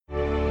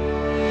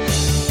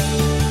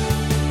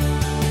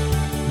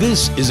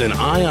This is an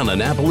Eye on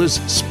Annapolis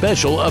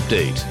special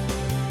update.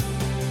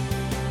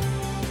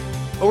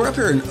 Well, we're up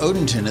here in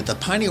Odenton at the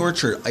Piney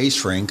Orchard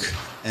Ice Rink,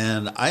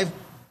 and I've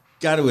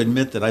got to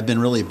admit that I've been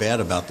really bad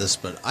about this,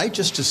 but I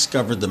just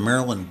discovered the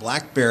Maryland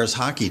Black Bears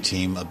hockey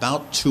team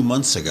about 2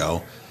 months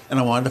ago, and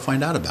I wanted to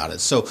find out about it.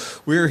 So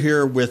we're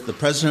here with the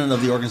president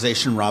of the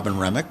organization, Robin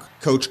Remick,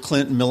 Coach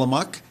Clint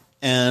Millimuck,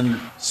 and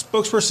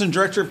spokesperson,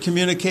 director of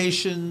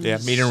communications. Yeah,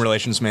 media and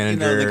relations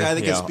manager. The guy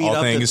that gets beat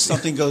up if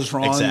something goes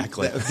wrong.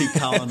 Exactly. That would be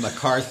Colin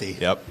McCarthy.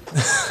 Yep.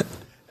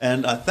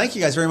 And thank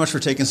you guys very much for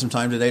taking some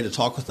time today to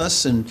talk with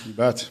us. And you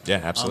bet. Yeah,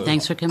 absolutely.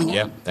 Thanks for coming.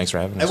 Yeah, thanks for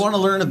having us. I want to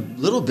learn a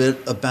little bit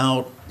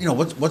about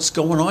what's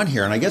going on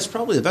here, and I guess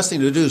probably the best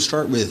thing to do is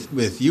start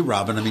with you,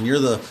 Robin. I mean, you're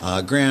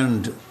the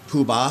Grand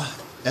Poobah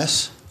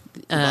S.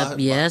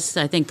 Yes,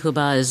 I think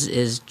Poobah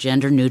is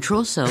gender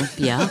neutral, so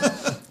yeah.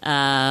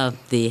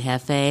 The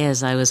Hefe,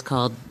 as I was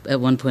called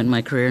at one point in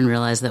my career, and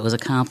realized that was a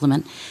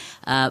compliment.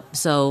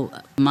 So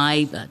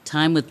my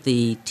time with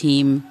the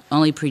team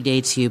only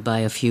predates you by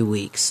a few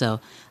weeks.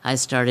 So I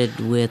started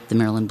with the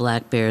Maryland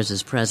Black Bears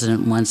as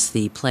president once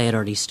the play had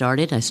already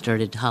started. I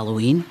started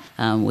Halloween,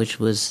 which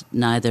was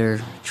neither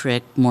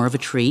trick, more of a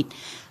treat,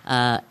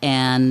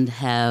 and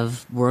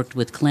have worked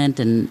with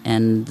Clint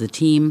and the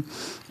team,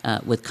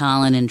 with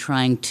Colin, in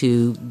trying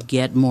to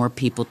get more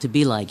people to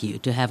be like you,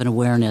 to have an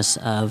awareness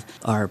of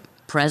our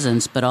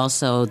presence, but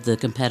also the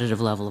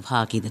competitive level of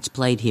hockey that's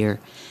played here,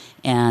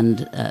 and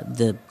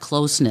the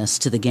closeness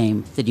to the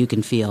game that you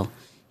can feel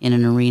in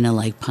an arena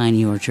like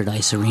Piney Orchard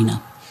Ice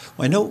Arena.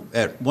 Well, I know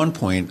at one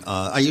point,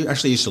 I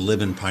actually used to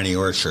live in Piney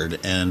Orchard,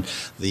 and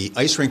the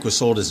ice rink was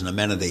sold as an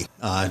amenity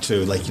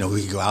to,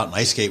 we could go out and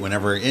ice skate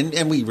whenever,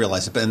 and we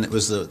realized it, and it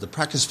was the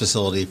practice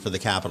facility for the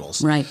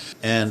Capitals. Right.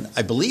 And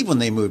I believe when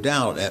they moved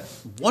out, at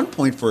one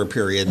point for a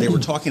period, they were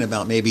talking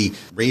about maybe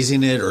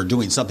raising it or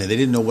doing something. They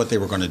didn't know what they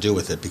were going to do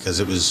with it because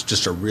it was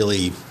just a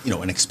really,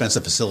 an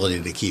expensive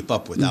facility to keep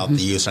up without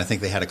the use. And I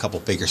think they had a couple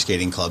figure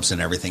skating clubs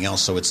and everything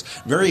else. So it's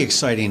very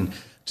exciting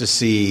to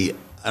see,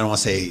 I don't want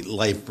to say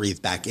life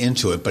breathe back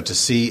into it, but to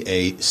see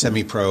a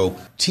semi-pro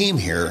team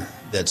here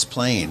that's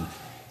playing.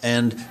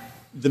 And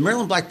the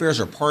Maryland Black Bears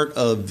are part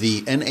of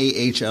the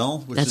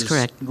NAHL, which That's is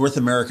correct. North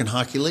American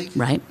Hockey League.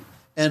 Right.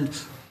 And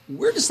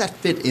where does that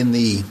fit in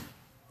the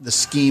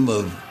scheme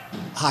of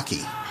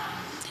hockey?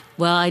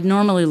 Well, I'd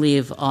normally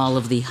leave all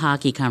of the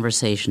hockey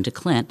conversation to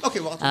Clint,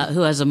 Okay, well,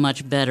 who has a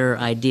much better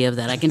idea of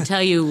that. I can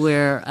tell you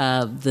where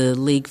the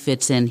league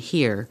fits in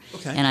here,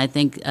 Okay. And I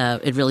think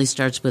it really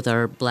starts with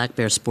our Black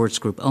Bear Sports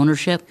Group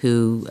ownership,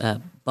 who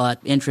bought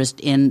interest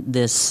in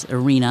this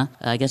arena,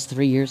 I guess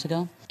 3 years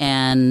ago.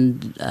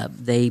 And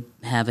they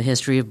have a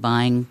history of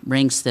buying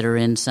rinks that are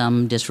in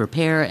some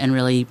disrepair and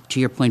really, to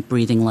your point,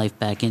 breathing life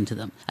back into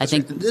them. I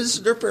think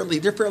they're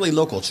fairly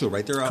local too,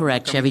 right? They're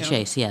correct. Chevy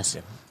Chase, yes.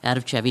 Yeah. Out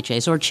of Chevy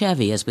Chase, or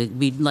Chevy, as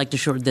we like to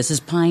short. This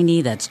is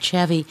Piney, that's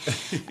Chevy.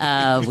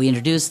 We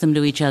introduce them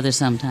to each other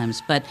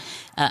sometimes. But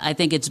I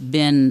think it's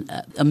been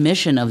a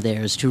mission of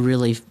theirs to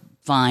really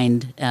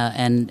find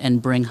and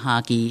bring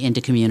hockey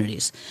into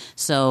communities.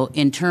 So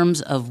in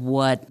terms of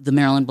what the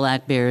Maryland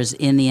Black Bears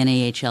in the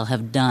NAHL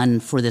have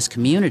done for this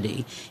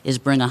community is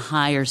bring a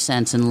higher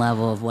sense and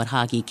level of what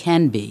hockey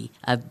can be.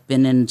 I've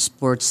been in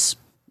sports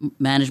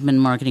management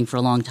and marketing for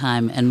a long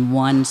time, and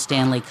one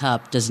Stanley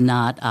Cup does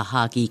not a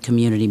hockey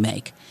community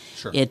make.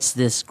 Sure. It's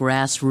this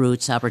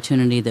grassroots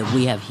opportunity that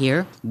we have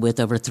here with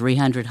over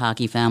 300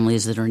 hockey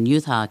families that are in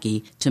youth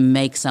hockey to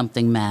make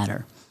something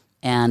matter.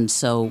 And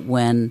so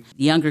when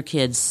younger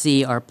kids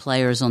see our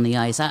players on the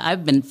ice,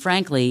 I've been,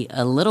 frankly,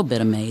 a little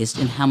bit amazed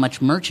in how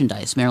much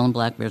merchandise, Maryland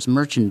Black Bears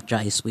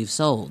merchandise, we've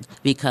sold.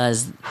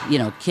 Because,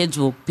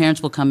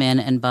 parents will come in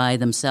and buy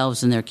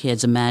themselves and their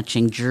kids a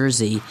matching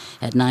jersey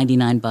at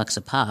 $99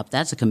 a pop.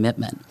 That's a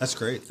commitment. That's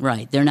great.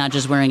 Right. They're not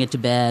just wearing it to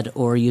bed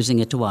or using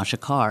it to wash a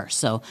car.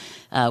 So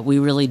we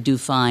really do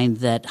find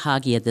that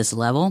hockey at this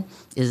level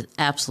is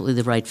absolutely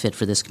the right fit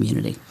for this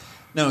community.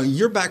 Now,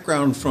 your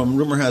background, from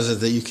rumor has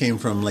it that you came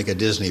from like a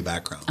Disney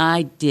background.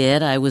 I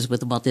did. I was with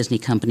the Walt Disney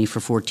Company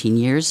for 14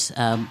 years,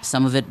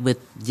 some of it with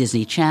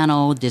Disney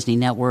Channel, Disney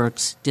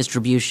Networks,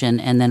 distribution,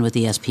 and then with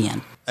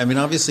ESPN. I mean,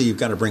 obviously, you've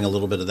got to bring a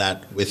little bit of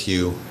that with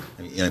you.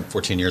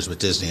 14 years with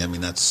Disney, I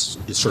mean, it's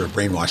sort of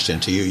brainwashed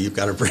into you. You've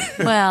got to bring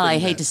Well, I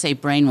hate to say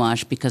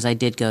brainwashed because I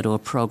did go to a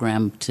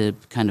program to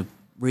kind of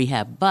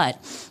rehab,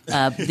 but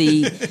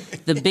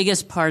the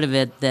biggest part of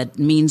it that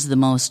means the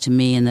most to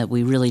me, and that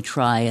we really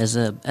try as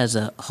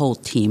a whole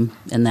team,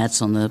 and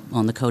that's on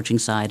the coaching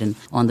side and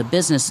on the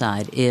business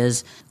side,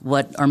 is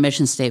what our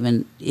mission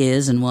statement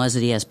is and was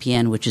at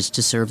ESPN, which is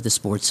to serve the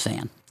sports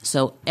fan.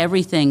 So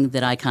everything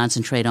that I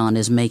concentrate on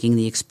is making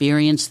the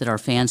experience that our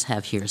fans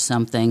have here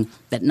something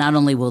that not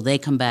only will they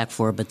come back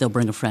for, but they'll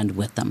bring a friend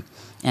with them.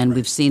 And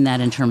we've seen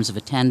that in terms of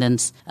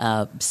attendance,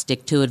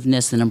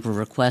 stick-to-itiveness, the number of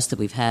requests that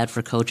we've had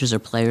for coaches or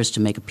players to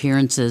make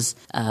appearances.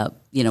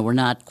 We're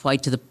not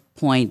quite to the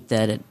point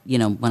that,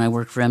 when I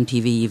worked for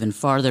MTV, even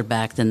farther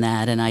back than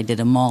that, and I did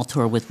a mall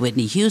tour with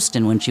Whitney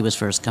Houston when she was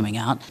first coming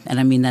out. And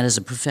I mean that as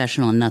a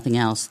professional and nothing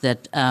else,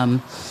 that,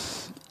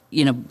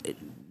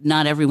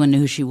 not everyone knew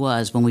who she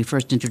was. When we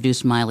first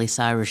introduced Miley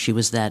Cyrus, she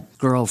was that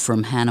girl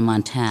from Hannah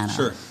Montana.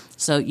 Sure.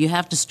 So you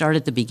have to start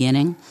at the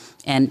beginning.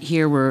 And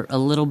here we're a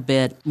little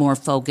bit more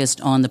focused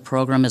on the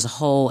program as a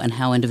whole and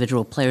how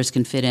individual players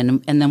can fit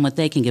in and then what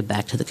they can give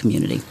back to the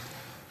community.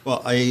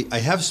 Well, I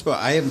have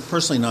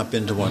personally not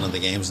been to one of the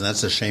games, and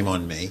that's a shame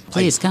on me.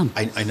 Please come.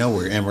 I know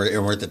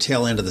we're at the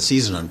tail end of the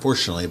season,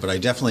 unfortunately, but I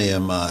definitely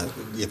am.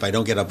 If I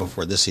don't get up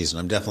before this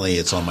season,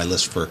 it's on my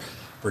list for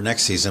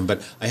next season.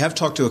 But I have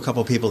talked to a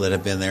couple of people that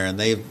have been there, and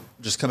they've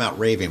just come out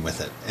raving with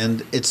it.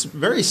 And it's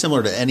very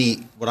similar to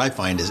what I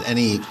find is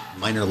any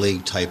minor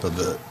league type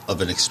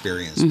of an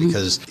experience,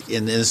 because,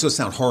 and this will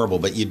sound horrible,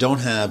 but you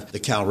don't have the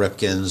Cal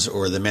Ripkens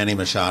or the Manny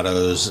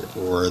Machados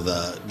or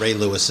the Ray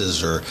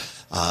Lewises or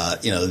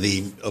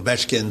the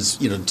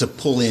Ovechkins, to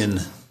pull in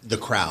the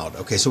crowd.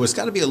 Okay, so it's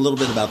got to be a little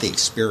bit about the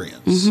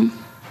experience.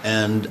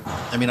 And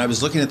I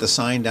was looking at the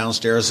sign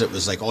downstairs. It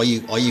was like all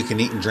you can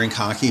eat and drink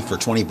hockey for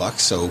 $20.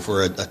 So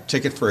for a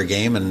ticket for a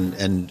game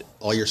and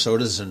all your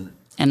sodas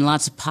and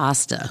lots of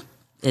pasta.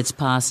 It's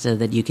pasta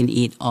that you can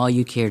eat all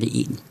you care to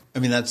eat.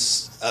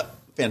 That's a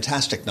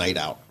fantastic night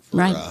out.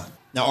 Right.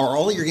 Now, are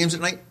all of your games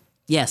at night?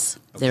 Yes,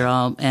 okay. They're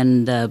all,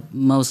 and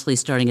mostly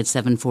starting at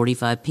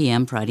 7:45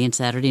 p.m. Friday and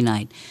Saturday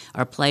night.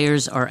 Our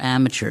players are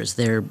amateurs.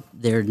 They're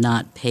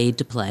not paid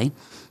to play.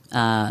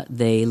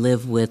 They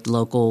live with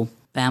local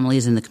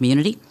families in the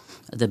community.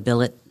 The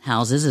billet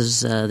houses,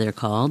 as they're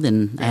called,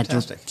 and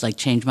fantastic. I had to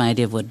change my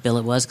idea of what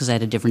billet was because I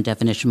had a different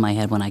definition in my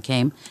head when I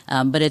came.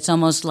 But it's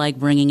almost like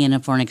bringing in a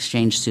foreign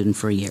exchange student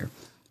for a year.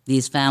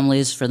 These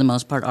families, for the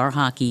most part, are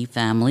hockey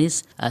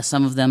families.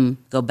 Some of them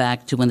go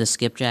back to when the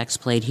Skipjacks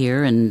played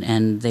here,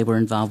 and they were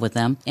involved with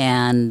them.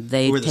 And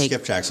they Who are the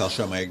Skipjacks? I'll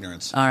show my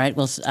ignorance. All right.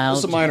 Well, it's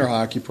a minor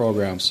hockey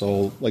program,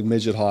 so like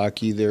midget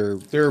hockey.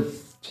 They're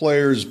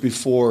players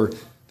before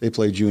they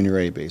play junior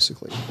A,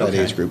 basically, that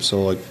age group.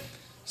 So like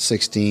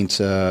 16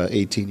 to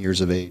 18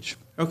 years of age.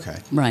 Okay.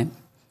 Right.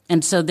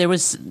 And so there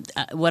was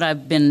what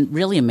I've been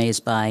really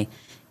amazed by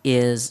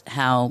is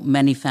how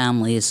many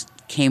families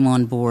came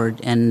on board,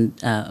 and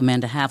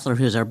Amanda Hafler,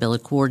 who's our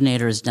billet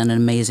coordinator, has done an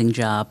amazing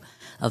job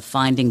of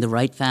finding the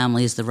right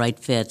families, the right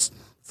fits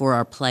for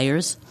our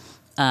players,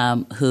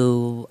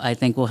 who I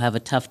think will have a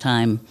tough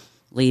time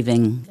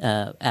leaving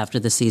after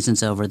the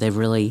season's over. They've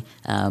really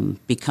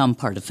become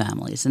part of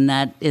families. And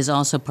that is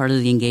also part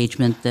of the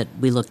engagement that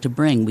we look to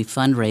bring. We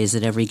fundraise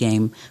at every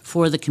game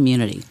for the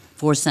community,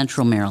 for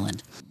Central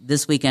Maryland.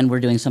 This weekend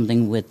we're doing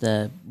something with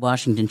the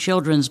Washington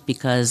Children's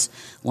because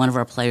one of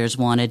our players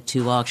wanted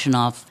to auction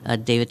off,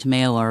 David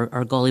Tomeo,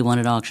 our goalie,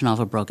 wanted to auction off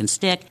a broken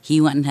stick.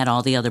 He went and had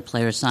all the other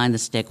players sign the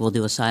stick. We'll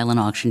do a silent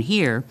auction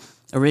here.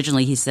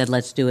 Originally he said,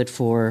 let's do it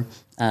for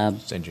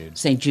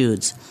St.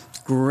 Jude's.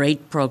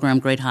 Great program,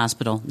 great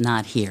hospital,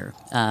 not here.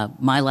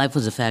 My life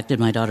was affected.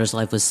 My daughter's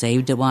life was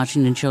saved at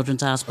Washington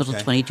Children's Hospital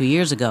 22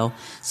 years ago,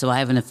 so I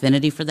have an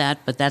affinity for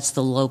that, but that's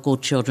the local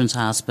children's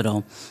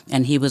hospital.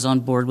 And he was on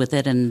board with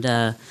it, and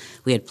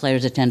we had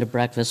players attend a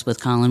breakfast with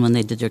Colin when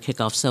they did their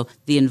kickoff. So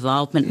the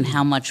involvement and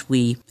how much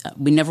we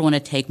never want to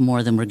take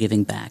more than we're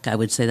giving back. I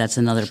would say that's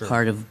another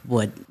part of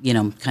what,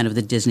 kind of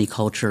the Disney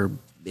culture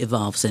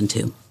evolves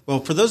into. Well,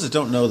 for those that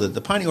don't know, that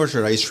the Piney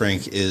Orchard Ice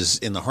Rink is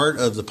in the heart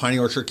of the Piney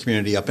Orchard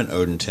community up in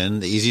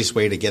Odenton. The easiest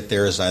way to get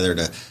there is either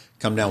to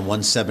come down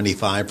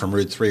 175 from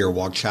Route 3 or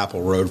walk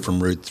Chapel Road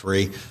from Route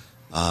 3. You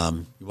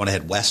want to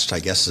head west,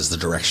 I guess, is the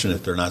direction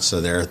if they're not so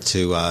there,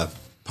 to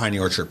Piney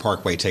Orchard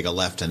Parkway, take a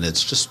left, and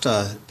it's just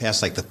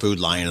past like the Food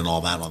Lion and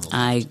all that on the left.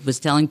 I was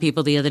telling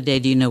people the other day,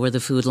 do you know where the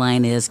Food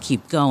Lion is?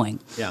 Keep going.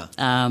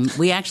 Yeah.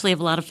 We actually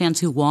have a lot of fans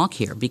who walk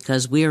here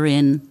because we're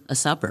in a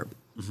suburb.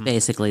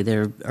 Basically,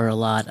 there are a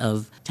lot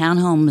of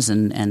townhomes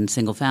and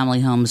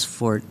single-family homes.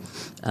 Fort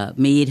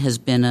Meade has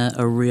been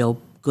a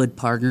real good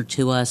partner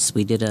to us.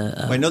 We did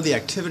I know the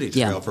activity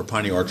trail for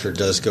Piney Orchard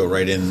does go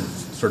right in,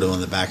 sort of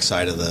on the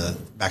backside of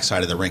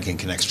the rink, and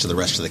connects to the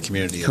rest of the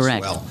community as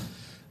well.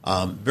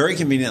 Very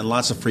convenient and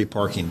lots of free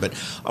parking. But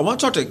I want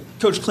to talk to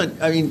Coach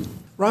Clint.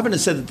 Robin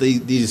has said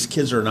that these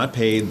kids are not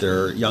paid.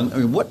 They're young.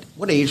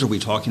 What age are we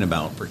talking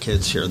about for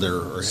kids here?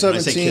 They're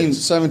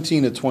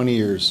 17 to 20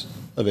 years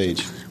of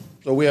age.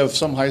 So we have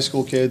some high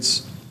school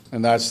kids,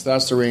 and that's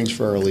the range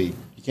for our league.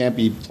 You can't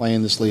be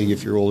playing this league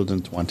if you're older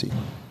than 20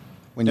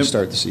 when you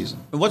start the season.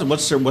 And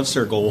what's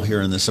their goal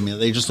here in this? Are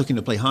they just looking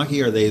to play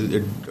hockey? Or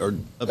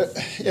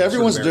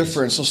everyone's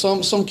different.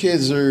 So some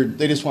kids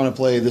they just want to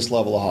play this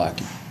level of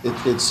hockey.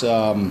 It's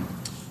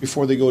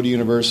before they go to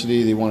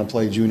university, they want to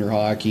play junior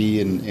hockey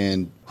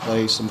and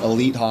play some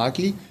elite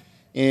hockey.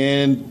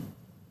 And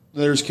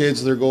there's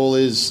kids, their goal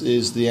is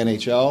the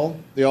NHL.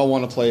 They all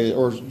want to play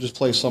or just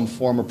play some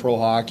form of pro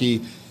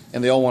hockey,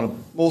 and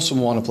most of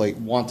them want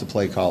to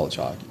play college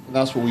hockey. And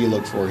that's what we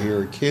look for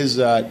here. Kids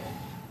that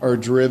are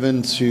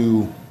driven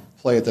to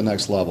play at the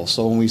next level.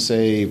 So when we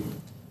say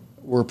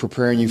we're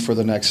preparing you for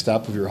the next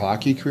step of your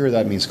hockey career,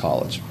 that means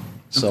college.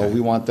 So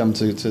we want them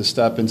to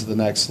step into the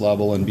next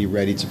level and be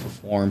ready to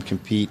perform,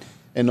 compete,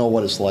 and know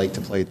what it's like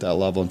to play at that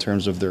level in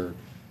terms of their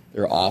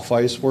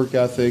off-ice work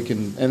ethic,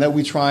 and that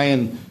we try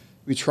and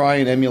we try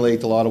and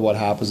emulate a lot of what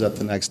happens at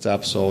the next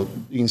step. So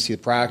you can see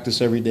the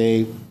practice every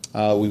day.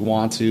 We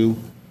want to.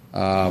 We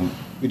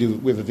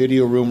have a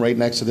video room right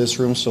next to this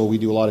room, so we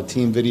do a lot of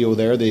team video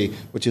there,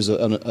 which is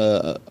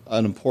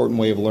an important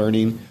way of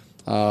learning.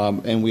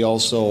 And we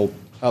also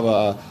have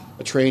a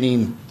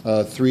training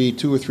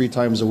 2 or 3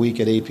 times a week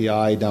at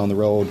API down the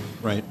road,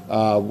 right?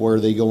 Where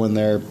they go in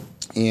there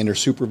and are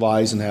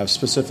supervised and have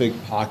specific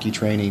hockey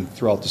training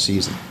throughout the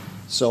season.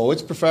 So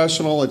it's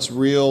professional, it's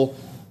real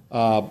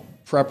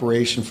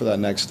preparation for that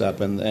next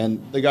step.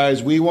 And the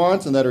guys we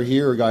want and that are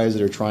here are guys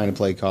that are trying to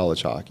play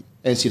college hockey,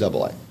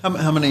 NCAA.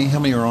 How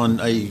many are on?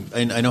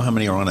 I know how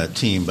many are on a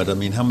team, but I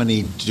mean, how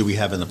many do we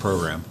have in the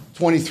program?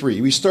 23.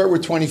 We start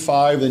with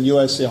 25, then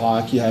USA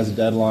Hockey has a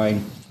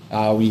deadline.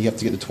 We have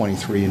to get to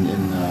 23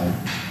 in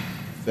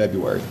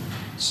February.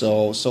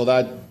 So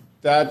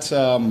that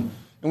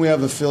and we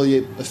have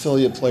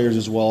affiliate players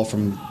as well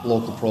from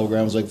local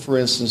programs. Like, for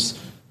instance,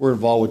 we're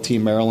involved with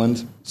Team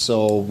Maryland,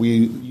 so we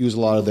use a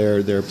lot of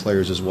their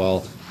players as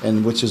well,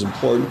 and which is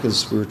important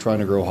because we're trying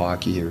to grow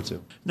hockey here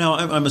too. Now,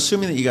 I'm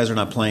assuming that you guys are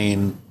not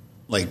playing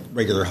like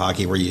regular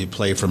hockey where you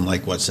play from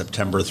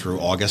September through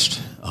August.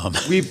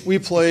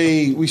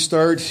 We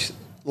start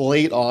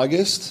late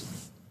August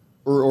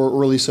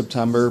or early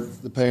September,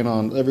 depending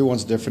on,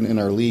 everyone's different in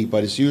our league,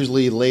 but it's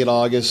usually late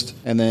August,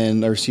 and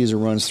then our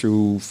season runs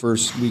through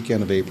first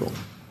weekend of April.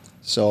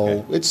 So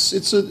okay.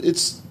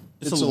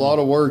 It's a lot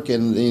of work,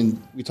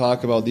 and we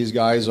talk about these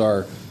guys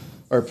are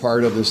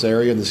part of this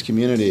area and this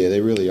community.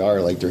 They really are,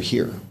 like, they're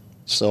here.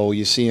 So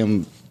you see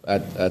them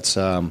at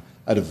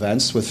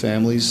events with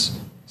families.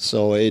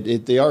 So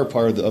they are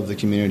part of the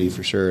community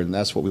for sure, and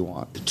that's what we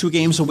want. 2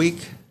 games a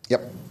week?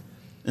 Yep.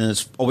 And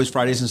it's always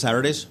Fridays and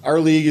Saturdays? Our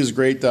league is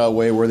great that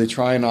way, where they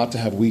try not to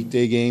have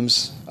weekday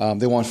games.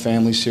 They want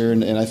families here,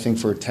 and I think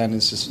for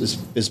attendance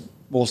is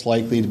most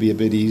likely to be a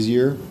bit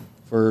easier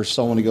for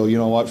someone to go, you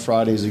know what,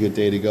 Friday's a good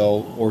day to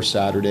go, or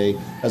Saturday,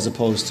 as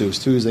opposed to it's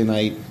Tuesday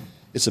night,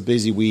 it's a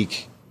busy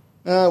week.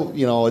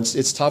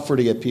 It's tougher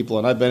to get people,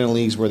 and I've been in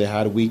leagues where they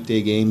had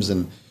weekday games,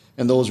 and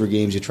those were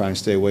games you try and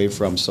stay away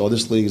from. So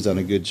this league has done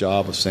a good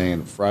job of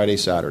saying Friday,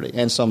 Saturday,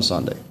 and some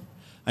Sunday.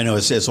 I know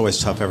it's always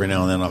tough. Every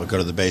now and then I'll go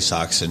to the Bay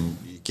Sox and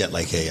you get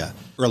like a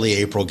early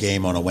April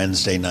game on a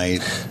Wednesday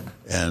night,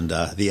 and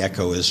the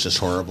echo is just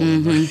horrible.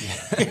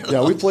 Mm-hmm.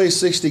 Yeah, we play a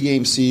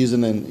 60-game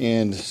season,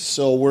 and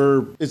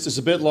so it's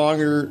a bit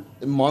longer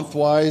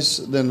month-wise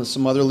than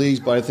some other leagues,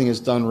 but I think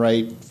it's done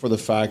right for the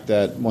fact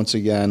that, once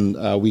again,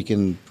 we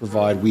can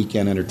provide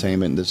weekend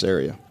entertainment in this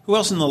area. Who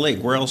else in the league?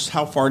 Where else?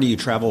 How far do you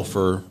travel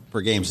for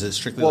games? Is it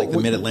strictly the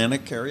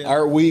Mid-Atlantic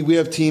area? We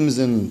have teams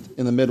in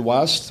the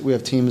Midwest. We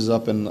have teams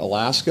up in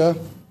Alaska,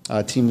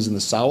 teams in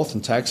the South,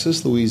 in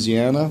Texas,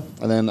 Louisiana,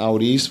 and then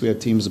out east we have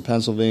teams in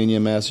Pennsylvania,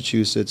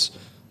 Massachusetts,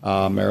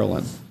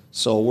 Maryland.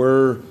 So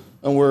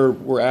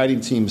we're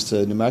adding teams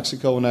to New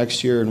Mexico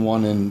next year and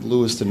one in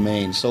Lewiston,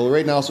 Maine. So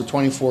right now it's a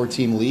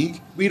 24-team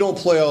league. We don't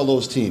play all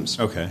those teams.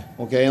 Okay,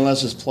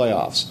 unless it's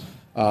playoffs.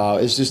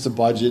 It's just a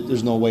budget.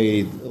 There's no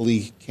way a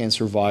league can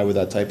survive with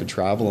that type of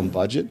travel and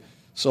budget.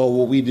 So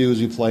what we do is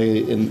we play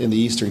in the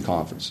Eastern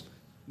Conference.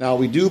 Now,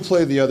 we do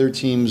play the other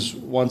teams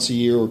once a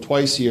year or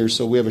twice a year,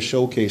 so we have a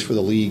showcase for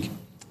the league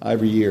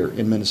every year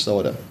in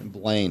Minnesota, in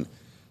Blaine.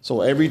 So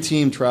every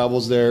team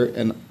travels there,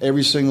 and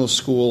every single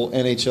school,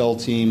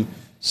 NHL team,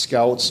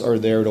 scouts are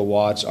there to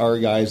watch our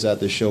guys at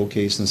the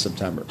showcase in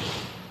September.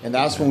 And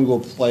that's when we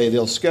will play.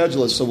 They'll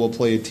schedule it so we'll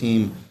play a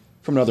team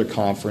from another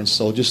conference,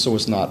 so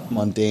it's not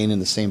mundane in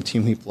the same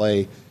team we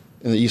play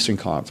in the Eastern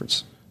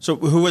Conference. So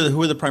who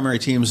are the primary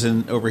teams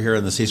over here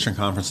in this Eastern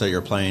Conference that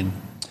you're playing?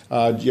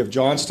 You have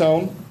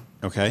Johnstown.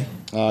 Okay.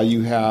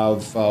 You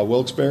have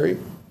Wilkes-Barre.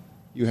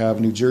 You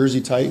have New Jersey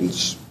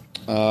Titans.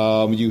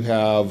 You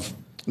have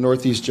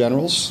Northeast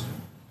Generals.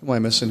 Who am I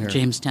missing here?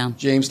 Jamestown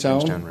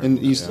in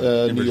East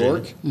New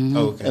York. Mm-hmm.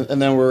 Oh, okay. And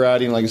then we're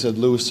adding, like I said,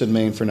 Lewiston,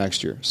 Maine for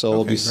next year. So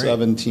it'll be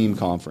 7-team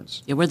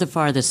conference. Yeah, we're the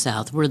farthest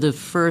south. We're the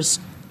first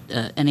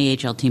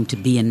NAHL team to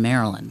be in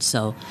Maryland.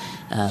 So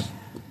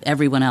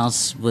everyone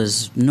else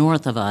was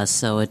north of us,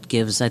 so it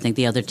gives, I think,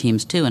 the other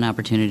teams, too, an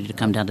opportunity to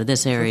come down to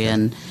this area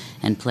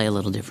and play a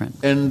little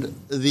different. And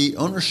the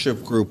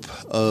ownership group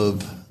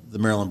of the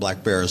Maryland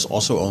Black Bears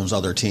also owns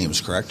other teams,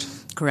 correct?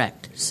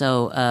 Correct.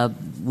 So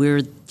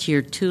we're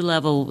Tier 2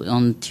 level.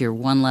 On Tier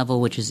 1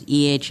 level, which is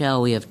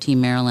EHL, we have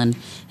Team Maryland,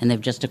 and they've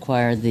just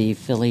acquired the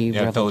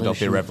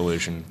Philadelphia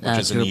Revolution, which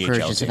is an EHL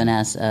purchase team.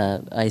 Of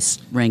an ice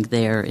rink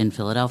there in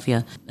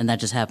Philadelphia, and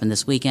that just happened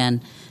this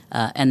weekend.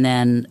 And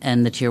then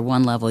in the Tier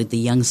 1 level, the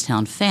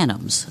Youngstown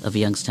Phantoms of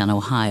Youngstown,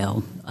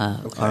 Ohio,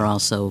 are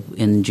also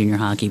in junior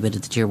hockey, but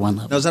at the Tier 1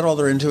 level. Now, is that all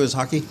they're into is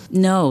hockey?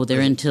 No,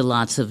 they're into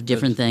lots of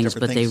different things,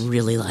 but they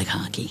really like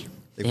hockey.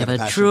 They have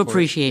a true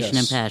appreciation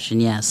and passion,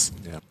 yes.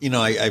 Yeah. You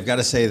know, I've got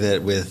to say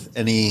that with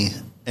any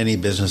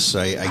business,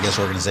 I guess,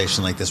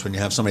 organization like this, when you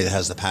have somebody that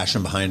has the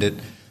passion behind it,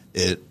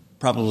 it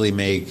probably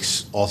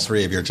makes all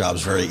three of your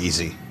jobs very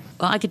easy.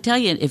 Well, I could tell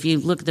you, if you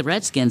look at the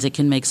Redskins, it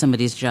can make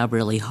somebody's job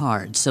really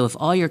hard. So if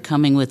all you're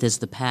coming with is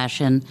the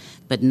passion,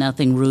 but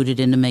nothing rooted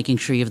into making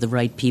sure you have the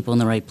right people in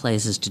the right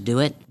places to do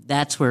it,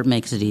 that's where it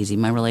makes it easy.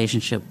 My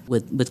relationship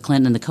with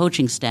Clinton and the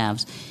coaching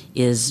staffs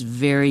is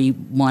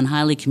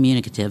highly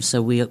communicative.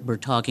 So we're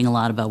talking a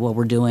lot about what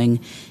we're doing,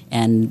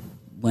 and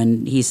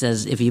when he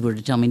says, if he were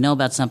to tell me no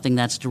about something,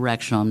 that's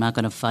directional. I'm not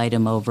going to fight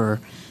him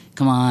over,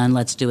 come on,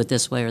 let's do it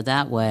this way or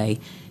that way.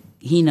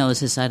 He knows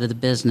his side of the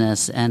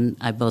business, and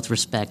I both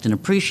respect and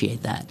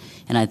appreciate that.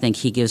 And I think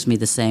he gives me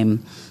the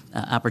same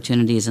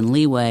opportunities and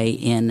leeway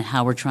in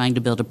how we're trying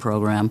to build a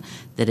program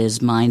that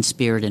is mind,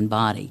 spirit, and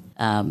body.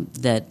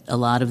 That a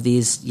lot of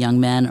these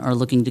young men are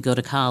looking to go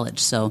to college.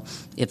 So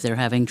if they're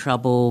having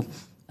trouble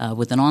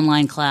with an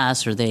online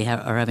class, or they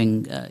are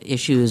having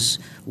issues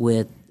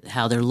with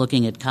how they're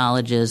looking at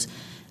colleges,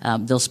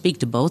 they'll speak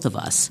to both of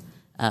us.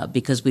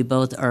 Because we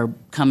both are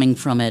coming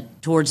from it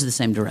towards the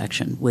same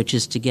direction, which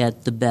is to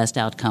get the best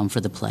outcome for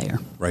the player.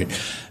 Right.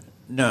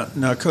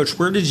 Now, Coach,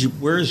 where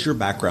is your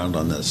background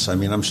on this? I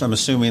mean, I'm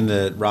assuming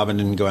that Robin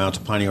didn't go out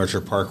to Piney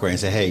Orchard Parkway and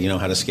say, "Hey, you know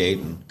how to skate,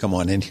 and come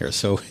on in here."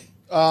 So, he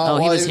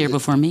was here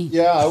before me.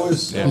 Yeah, I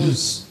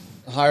was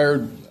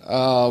hired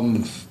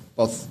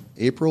about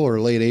April or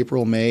late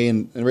April, May,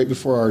 and right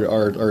before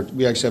our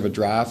we actually have a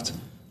draft,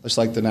 just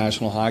like the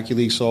National Hockey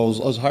League. So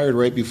I was hired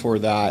right before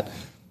that.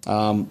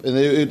 And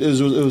it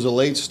was a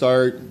late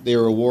start. They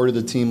were awarded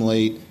the team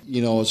late.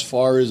 You know, as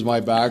far as my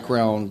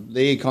background,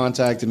 they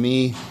contacted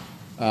me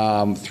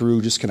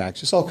through just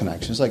connections. It's all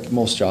connections. Like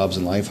most jobs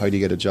in life, how do you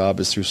get a job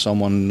is through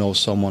someone knows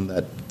someone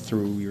that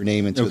threw your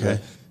name into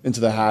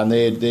the hat. And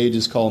they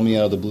just called me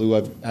out of the blue.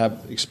 I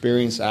have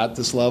experience at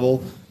this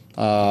level.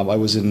 I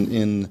was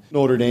in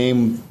Notre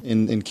Dame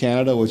in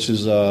Canada, which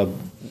is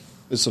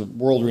it's a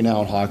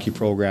world-renowned hockey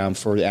program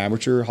for the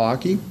amateur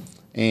hockey.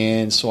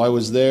 And so I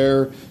was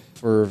there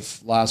for the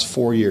last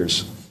 4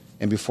 years,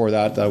 and before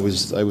that, I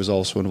was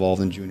also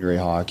involved in junior A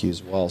hockey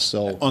as well.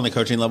 So on the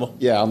coaching level,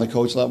 yeah, on the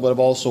coach level. But I've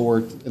also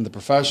worked in the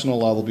professional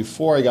level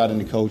before I got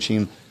into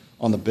coaching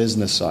on the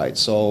business side.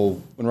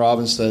 So when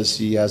Robin says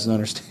he has an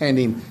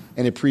understanding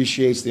and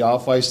appreciates the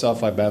off-ice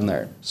stuff, I've been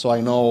there. So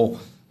I know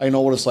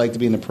what it's like to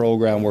be in a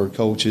program where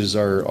coaches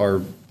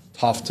are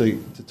tough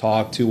to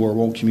talk to, or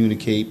won't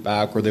communicate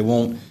back, or they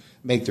won't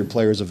make their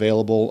players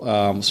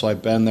available. So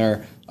I've been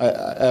there.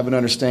 I have an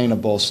understanding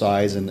of both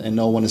sides and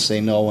know when to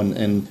say no,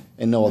 and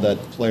know that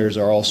players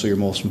are also your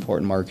most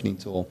important marketing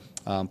tool.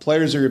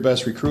 Players are your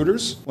best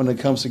recruiters when it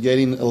comes to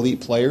getting elite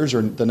players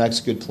or the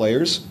next good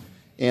players,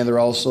 and they're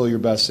also your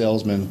best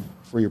salesmen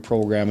for your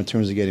program in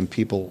terms of getting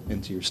people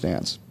into your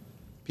stands.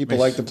 People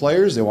like the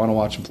players; they want to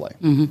watch them play.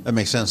 Mm-hmm. That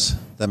makes sense.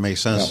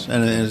 Yeah.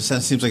 And in a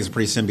sense, it seems like it's a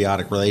pretty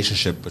symbiotic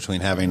relationship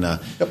between having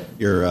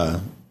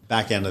your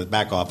back end of the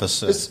back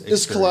office.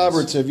 It's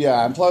collaborative,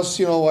 yeah. And plus,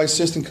 my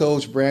assistant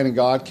coach, Brandon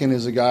Godkin,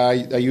 is a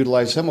guy, I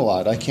utilize him a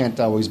lot. I can't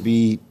always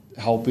be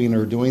helping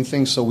or doing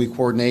things, so we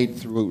coordinate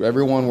through.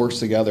 Everyone works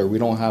together. We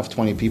don't have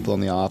 20 people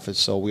in the office,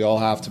 so we all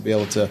have to be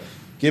able to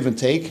give and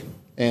take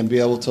and be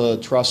able to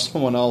trust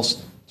someone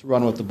else to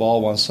run with the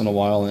ball once in a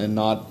while and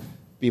not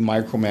be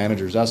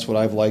micromanagers. That's what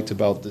I've liked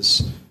about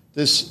this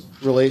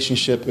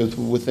relationship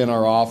within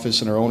our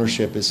office and our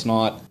ownership. It's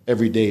not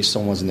every day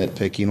someone's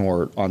nitpicking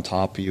or on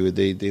top of you.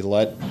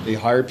 They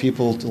hire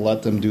people to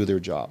let them do their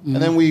job. Mm-hmm.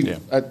 And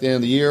then at the end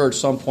of the year, at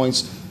some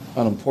points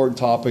on important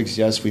topics,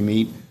 yes, we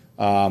meet,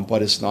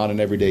 but it's not an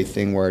everyday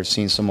thing where I've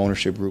seen some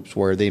ownership groups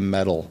where they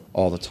meddle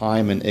all the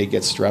time, and it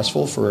gets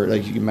stressful for,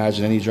 like, you can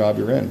imagine any job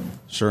you're in.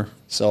 Sure.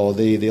 So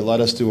they let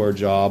us do our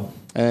job.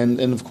 And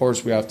of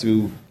course, we have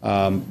to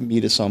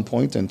meet at some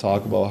point and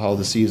talk about how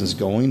the season's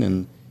going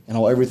and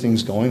how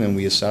everything's going, and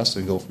we assess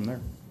and go from there.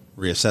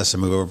 Reassess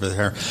and move over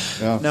there.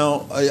 Yeah.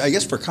 Now, I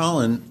guess for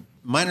Colin,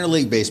 minor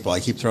league baseball,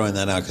 I keep throwing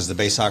that out because the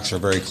Baysox are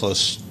very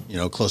close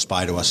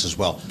by to us as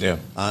well. Yeah.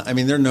 I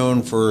mean, they're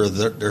known for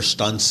their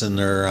stunts and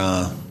their,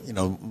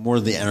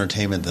 more the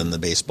entertainment than the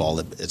baseball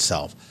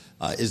itself.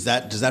 Does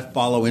that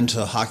follow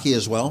into hockey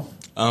as well?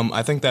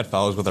 I think that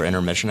follows with our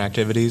intermission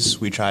activities.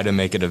 We try to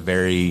make it a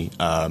very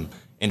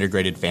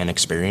integrated fan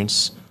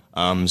experience.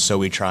 So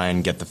we try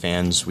and get the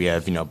fans. We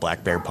have,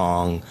 Black Bear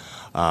Pong.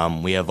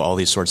 We have all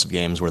these sorts of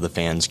games where the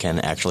fans can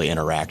actually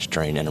interact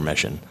during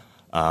intermission.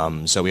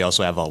 So we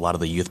also have a lot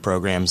of the youth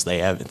programs. They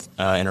have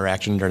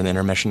interaction during the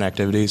intermission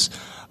activities.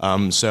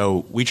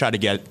 So we try to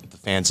get the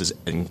fans as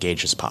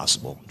engaged as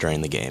possible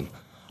during the game.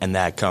 And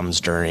that comes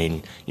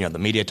during, the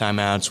media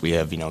timeouts. We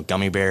have,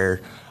 gummy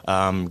bear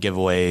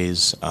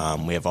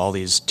giveaways. We have all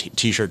these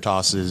T-shirt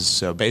tosses.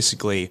 So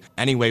basically,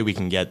 any way we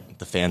can get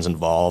the fans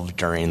involved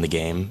during the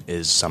game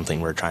is something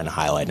we're trying to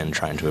highlight and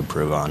trying to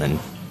improve on and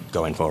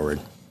going forward.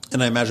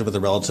 And I imagine with the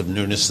relative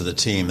newness of the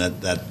team,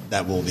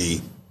 that will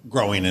be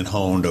growing and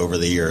honed over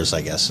the years,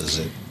 I guess, is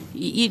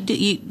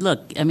it?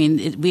 Look, I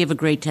mean, we have a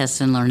great test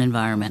and learn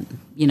environment.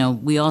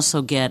 We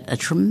also get a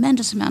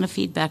tremendous amount of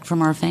feedback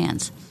from our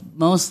fans,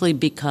 mostly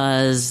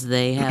because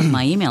they have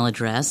my email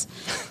address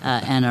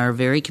and are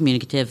very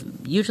communicative,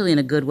 usually in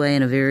a good way,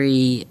 in a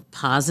very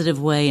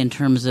positive way in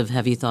terms of,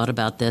 have you thought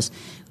about this?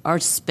 our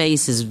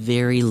space is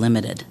very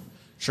limited.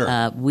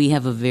 Sure. We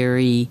have a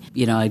very,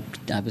 I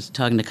was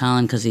talking to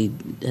Colin because he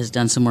has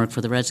done some work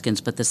for the Redskins,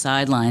 but the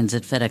sidelines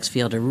at FedEx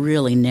Field are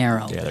really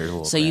narrow. Yeah, they're a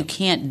little so you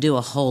can't do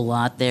a whole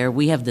lot there.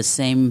 We have the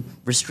same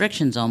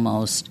restrictions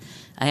almost.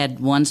 I had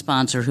one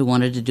sponsor who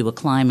wanted to do a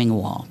climbing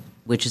wall,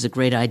 which is a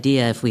great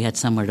idea if we had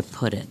somewhere to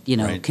put it.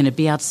 Right. Can it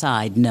be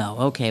outside? No.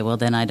 Okay, well,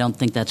 then I don't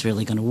think that's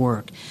really going to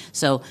work.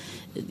 So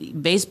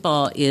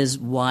baseball is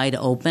wide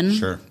open.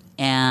 Sure.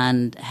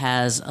 And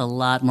has a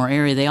lot more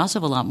area. They also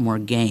have a lot more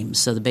games.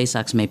 So the Bay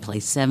Sox may play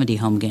 70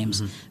 home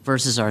games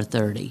versus our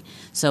 30.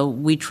 So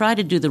we try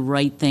to do the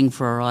right thing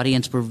for our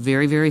audience. We're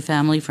very, very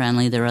family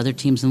friendly. There are other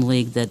teams in the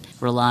league that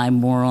rely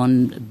more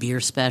on beer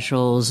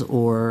specials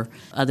or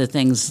other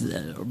things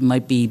that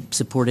might be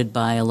supported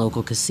by a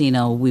local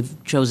casino.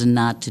 We've chosen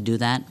not to do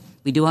that.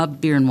 We do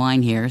have beer and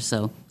wine here,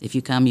 so if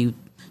you come, you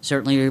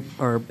certainly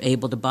are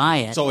able to buy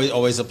it. It's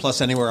always a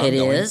plus anywhere I'm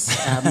going. It is.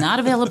 Not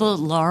available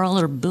at Laurel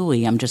or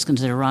Bowie. I'm just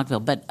considered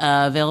Rockville, but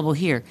available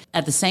here.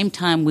 At the same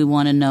time, we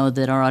want to know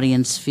that our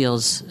audience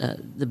feels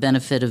the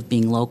benefit of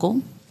being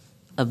local,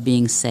 of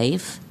being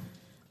safe,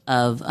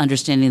 of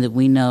understanding that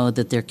we know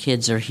that their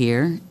kids are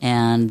here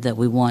and that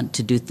we want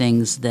to do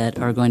things that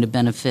are going to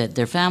benefit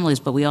their families,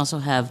 but we also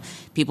have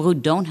people who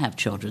don't have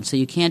children. So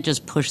you can't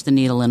just push the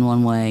needle in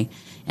one way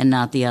and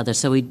not the other.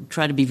 So we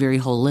try to be very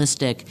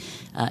holistic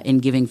in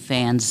giving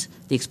fans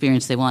the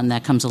experience they want, and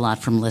that comes a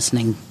lot from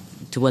listening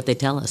to what they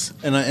tell us.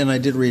 And I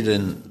did read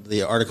in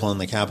the article in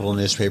the Capital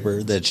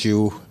newspaper that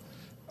you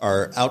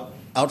are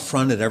out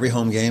front at every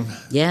home game.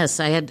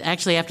 Yes, I had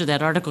actually, after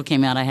that article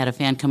came out, I had a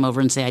fan come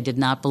over and say, I did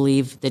not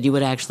believe that you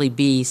would actually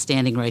be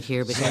standing right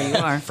here, but here you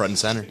are. Front and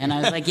center. And I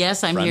was like,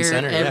 yes, I'm Front here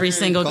center, every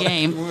single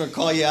game. We're going to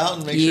call you out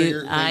and make sure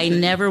you're... I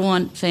never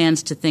want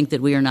fans to think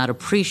that we are not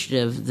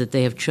appreciative that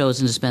they have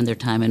chosen to spend their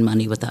time and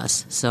money with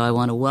us. So I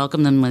want to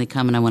welcome them when they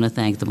come, and I want to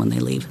thank them when they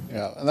leave.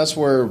 Yeah, and that's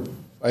where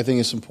I think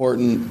it's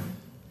important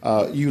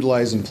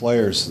utilizing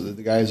players, the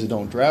guys that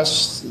don't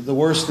dress. The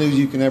worst news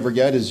you can ever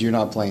get is you're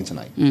not playing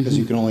tonight because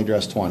you can only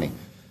dress 20.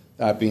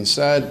 That being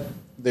said,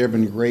 they've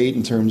been great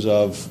in terms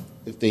of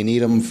if they need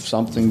them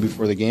something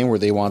before the game where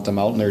they want them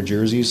out in their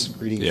jerseys,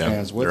 greeting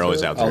fans with they're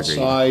always them, out there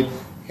outside,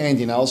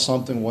 handing out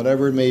something,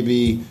 whatever it may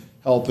be,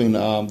 helping.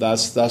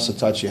 That's the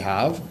touch you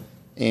have.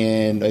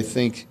 And I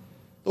think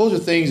those are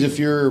things, if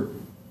you're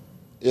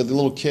a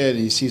little kid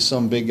and you see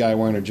some big guy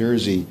wearing a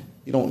jersey,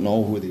 you don't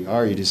know who they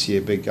are. You just see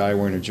a big guy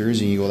wearing a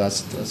jersey, and you go,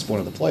 that's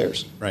one of the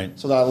players. Right.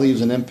 So that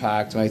leaves an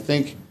impact. And I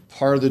think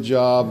part of the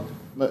job,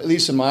 at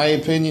least in my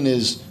opinion,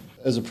 is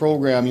as a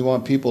program, you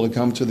want people to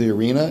come to the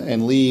arena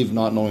and leave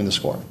not knowing the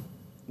score.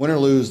 Win or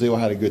lose, they all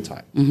had a good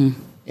time.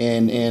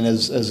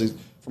 And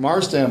from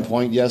our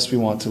standpoint, yes, we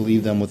want to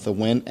leave them with a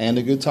win and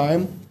a good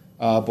time.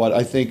 But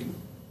I think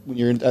when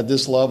you're at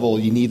this level,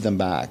 you need them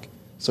back.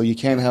 So you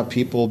can't have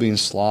people being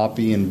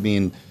sloppy and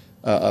being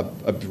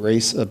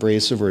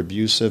abrasive or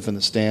abusive in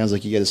the stands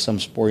like you get at some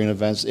sporting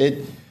events.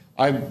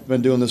 I've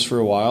been doing this for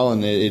a while,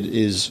 and it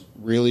is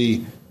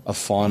really a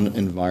fun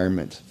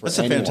environment for That's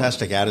anyone. a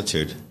fantastic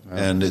attitude,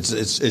 and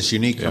it's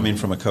unique coming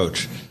from a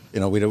coach. We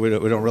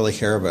don't really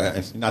care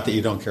about, not that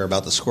you don't care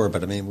about the score,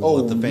 but I mean we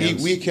want the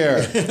fans. We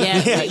care.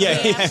 Yeah,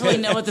 we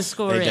absolutely know what the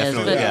score is.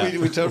 But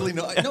We totally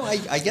know. No,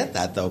 I get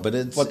that though, but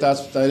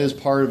that is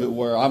part of it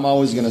where I'm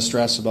always going to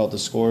stress about the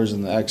scores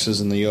and the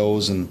X's and the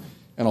O's and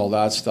all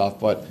that stuff,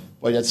 but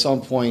at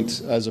some point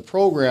as a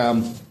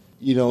program,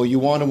 you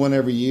want to win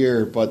every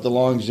year, but the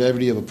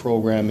longevity of a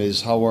program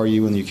is how are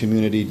you in your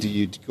community? Do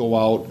you go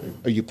out?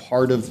 Are you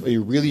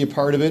really a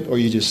part of it, or are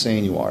you just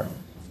saying you are?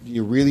 Do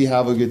you really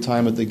have a good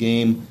time at the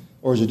game,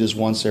 or is it just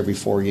once every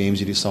 4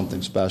 games you do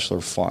something special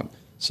or fun?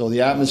 So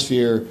the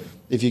atmosphere,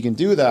 if you can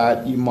do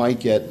that, you might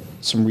get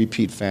some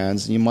repeat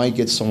fans, and you might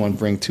get someone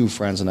bring 2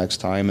 friends the next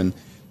time.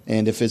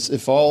 And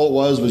if all it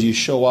was you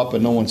show up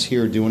and no one's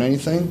here doing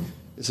anything,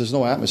 there's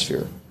no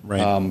atmosphere.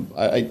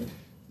 Right.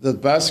 The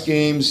best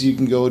games you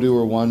can go to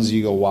are ones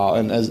you go, wow.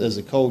 And as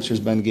a coach, there's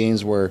been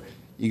games where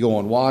you go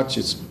and watch.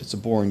 It's a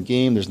boring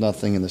game. There's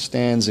nothing in the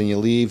stands, and you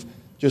leave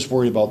just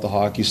worried about the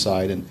hockey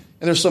side. And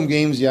there's some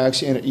games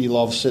you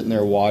love sitting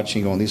there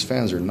watching, going, these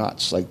fans are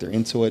nuts. Like, they're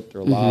into it.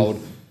 They're loud.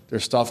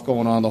 There's stuff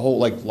going on. The whole,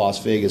 like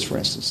Las Vegas, for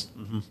instance.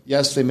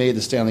 Yes, they made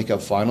the Stanley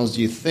Cup Finals.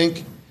 Do you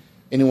think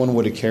anyone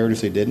would have cared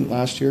if they didn't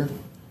last year?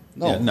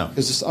 No,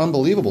 because it's an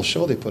unbelievable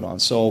show they put on.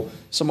 So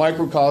it's a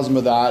microcosm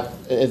of that.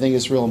 I think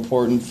it's real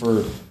important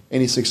for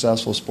any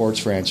successful sports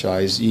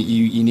franchise.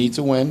 You need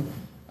to win,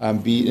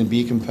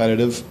 be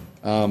competitive,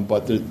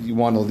 but you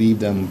want to leave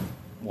them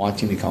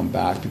wanting to come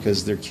back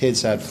because their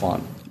kids had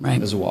fun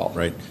as well.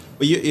 Right.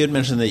 Well, you had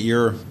mentioned that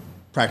you're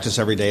practice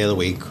every day of the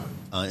week.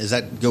 Does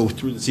that go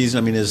through the season?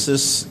 I mean, is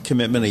this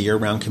commitment a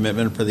year-round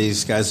commitment for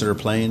these guys that are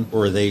playing,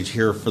 or are they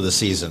here for the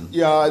season?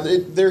 Yeah,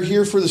 they're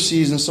here for the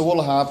season. So what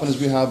will happen is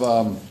we have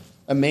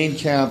a main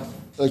camp,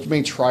 like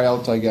main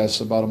tryout, I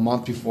guess, about a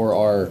month before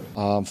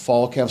our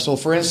fall camp. So,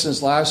 for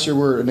instance, last year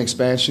we were an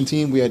expansion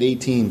team. We had 8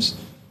 teams.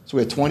 So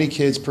we had 20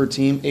 kids per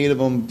team. 8 of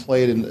them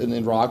played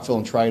in Rockville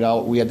and tried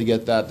out. We had to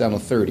get that down to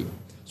 30.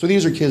 So So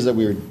these are kids that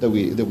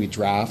we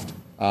draft,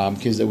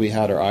 kids that we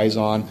had our eyes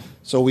on.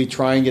 So we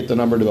try and get the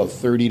number to about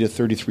 30 to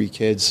 33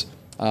 kids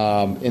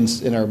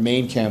in our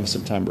main camp in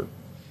September.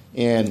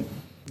 And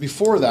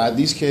before that,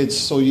 these kids,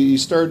 so you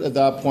start at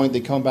that point, they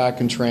come back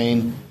and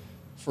train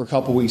for a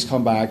couple weeks,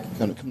 come back,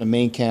 come to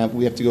main camp.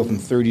 We have to go from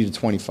 30 to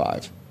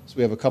 25. So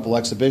we have a couple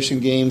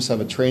exhibition games,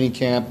 have a training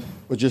camp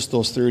with just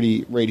those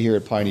 30 right here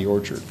at Piney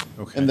Orchard.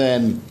 Okay.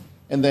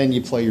 And then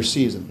you play your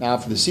season. Now,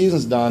 after the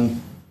season's done,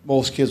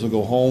 most kids will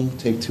go home,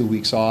 take 2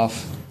 weeks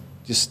off,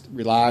 just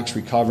relax,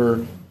 recover,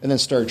 and then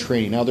start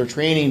training. Now,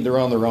 they're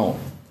on their own.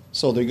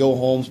 So they go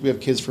home. We have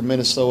kids from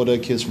Minnesota,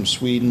 kids from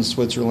Sweden,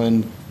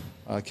 Switzerland,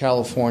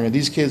 California.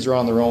 These kids are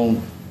on their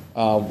own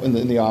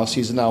in the off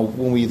season. Now,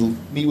 when we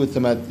meet with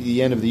them at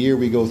the end of the year,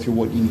 we go through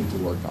what you need to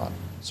work on.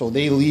 So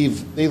they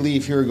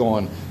leave here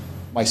going,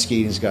 my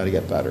skating's got to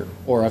get better,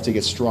 or I have to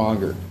get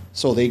stronger.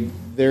 So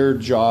their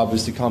job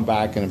is to come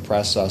back and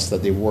impress us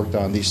that they've worked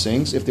on these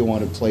things if they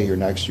want to play here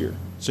next year.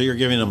 So you're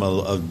giving them a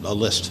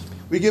list.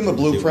 We give them a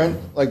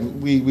blueprint. Like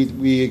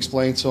we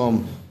explain to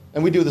them,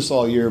 and we do this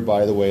all year,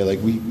 by the way. Like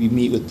we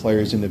meet with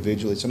players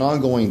individually. It's an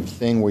ongoing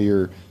thing where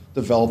you're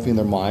developing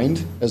their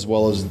mind as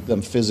well as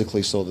them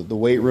physically. So that the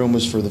weight room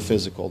is for the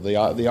physical. The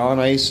on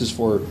ice is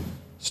for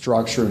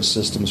structure and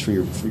systems for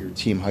your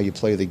team, how you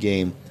play the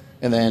game,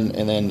 and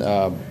then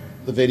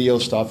the video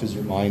stuff is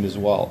your mind as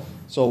well.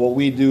 So what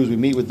we do is we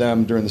meet with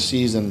them during the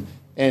season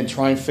and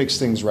try and fix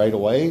things right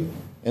away.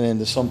 And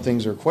then some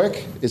things are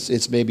quick.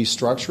 It's maybe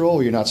structural,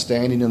 or you're not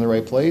standing in the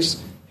right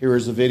place. Here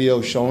is the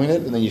video showing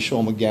it, and then you show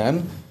them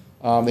again.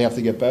 They have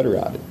to get better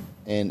at it.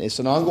 And it's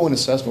an ongoing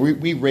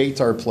assessment. We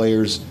rate our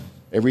players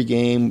every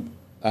game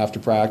after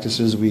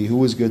practices. Who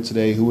was good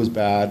today, who was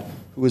bad,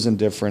 who was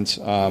indifferent.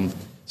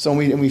 So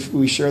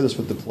we share this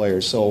with the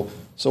players. So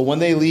when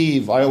they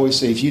leave, I always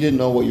say, if you didn't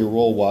know what your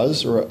role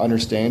was or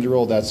understand your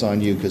role, that's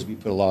on you, because we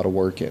put a lot of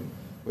work in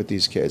with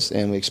these kids.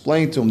 And we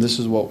explain to them, this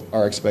is what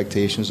our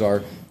expectations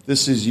are.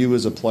 This is you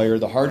as a player.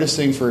 The hardest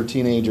thing for a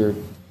teenager,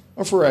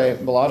 or for a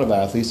lot of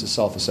athletes, is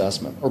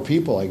self-assessment, or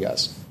people, I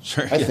guess.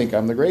 Sure, I think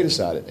I'm the greatest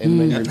at it. And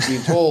when you're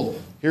being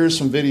told, here's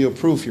some video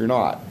proof, you're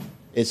not.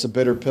 It's a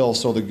bitter pill.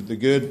 So the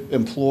good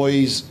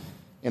employees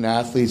and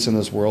athletes in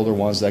this world are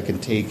ones that can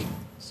take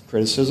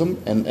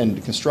criticism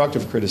and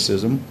constructive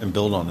criticism And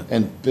build on it.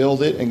 and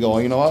build it and go,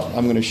 you know what,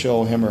 I'm going to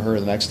show him or her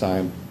the next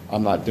time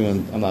I'm not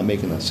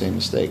making that same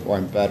mistake, or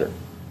I'm better.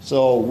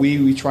 So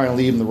we try and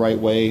lead them the right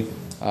way.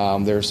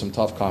 There's some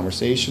tough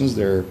conversations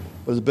there,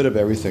 but there's a bit of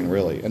everything,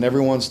 really, and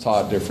everyone's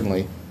taught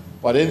differently.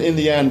 But in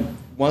the end,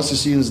 once the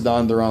season's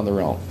done, they're on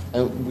their own.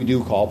 And we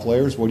do call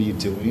players. What are you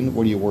doing?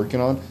 What are you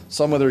working on?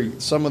 Some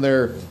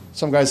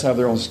guys have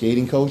their own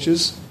skating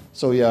coaches.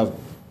 So you have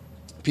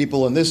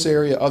people in this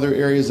area, other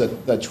areas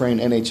that train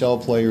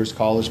NHL players,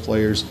 college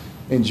players,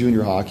 and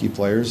junior hockey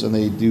players, and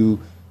they do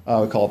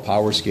we call it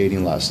power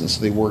skating lessons.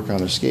 So they work on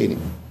their skating.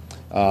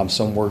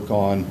 Some work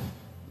on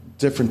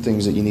different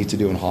things that you need to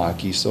do in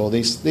hockey. So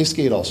they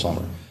skate all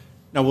summer.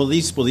 Now, will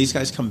these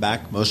guys come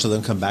back? Most of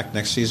them come back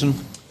next season?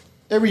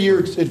 Every year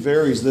it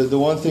varies. The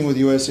one thing with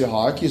USA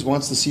Hockey is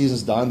once the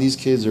season's done, these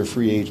kids are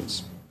free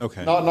agents.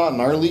 Okay. Not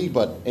in our league,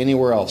 but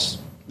anywhere else.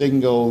 They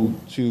can go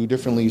to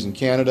different leagues in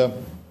Canada.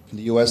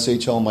 The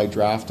USHL might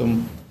draft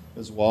them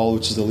as well,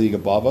 which is the league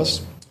above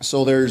us.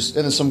 So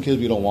there's some kids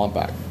we don't want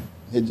back.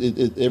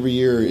 Every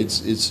year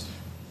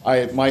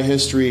my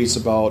history is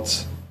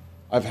about,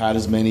 I've had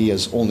as many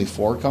as only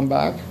 4 come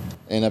back,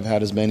 and I've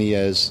had as many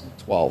as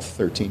 12,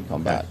 13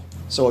 come back.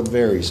 So it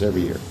varies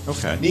every year.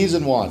 Okay. Needs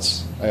and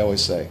wants, I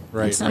always say.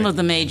 Right. And some of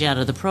them age out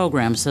of the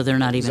program, so they're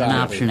not even an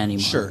Exactly. option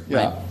anymore. Sure.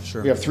 Yeah,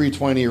 Sure. We have 3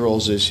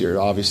 20-year-olds this year.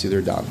 Obviously,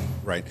 they're done.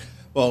 Right.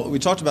 Well, we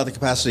talked about the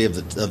capacity of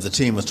the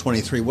team with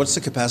 23. What's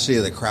the capacity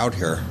of the crowd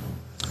here?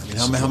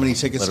 I mean, how many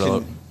tickets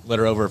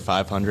Little over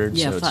 500.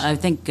 Yeah, so it's- I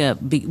think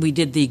we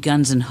did the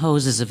Guns and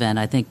Hoses event.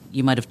 I think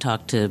you might have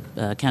talked to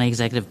County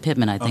Executive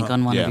Pittman, I think,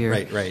 on one Yeah. of your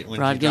Right. When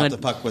broad- you dropped the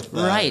puck with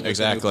right.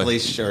 Exactly.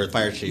 police or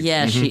fire chief.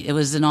 Yeah, it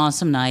was an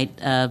awesome night.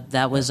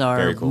 That was our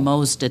Very cool.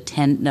 was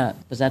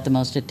that the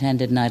most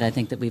attended night I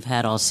think that we've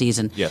had all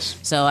season? Yes.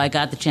 So I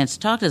got the chance to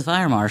talk to the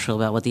fire marshal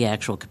about what the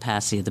actual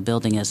capacity of the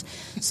building is.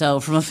 So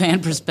from a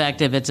fan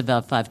perspective, it's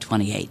about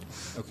 528.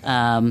 Okay.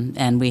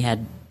 And we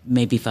had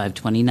maybe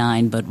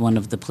 529, but one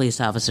of the police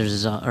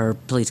officers or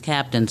police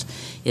captains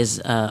is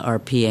our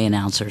PA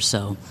announcer,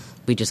 so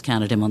we just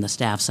counted him on the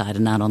staff side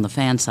and not on the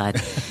fan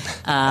side.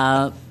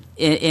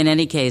 In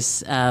any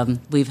case,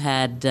 we've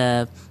had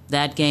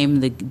that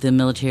game, the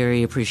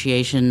military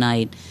appreciation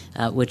night,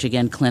 which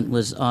again Clint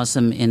was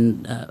awesome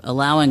in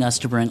allowing us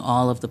to bring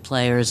all of the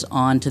players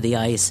onto the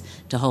ice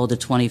to hold a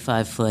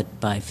 25-foot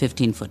by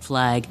 15-foot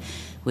flag.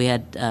 We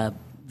had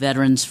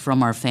veterans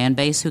from our fan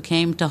base who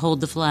came to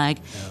hold the flag,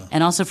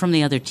 and also from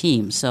the other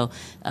teams. So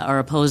our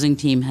opposing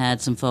team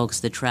had some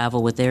folks that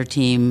travel with their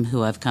team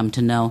who I've come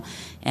to know,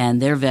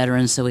 and they're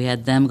veterans, so we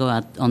had them go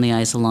out on the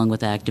ice along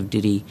with active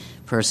duty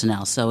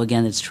personnel. So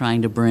again, it's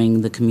trying to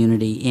bring the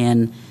community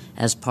in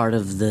as part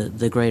of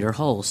the greater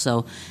whole.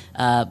 So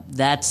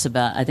that's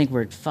about, I think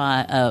we're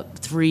at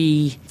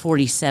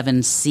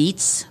 347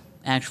 seats.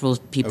 Actual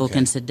people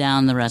can sit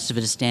down. The rest of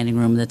it is standing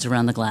room that's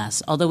around the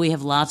glass. Although we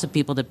have lots of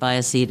people that buy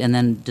a seat and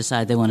then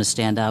decide they want to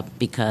stand up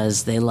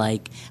because they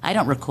like. I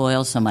don't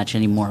recoil so much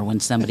anymore when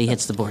somebody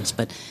hits the boards,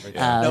 but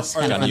it's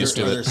kind of gotten used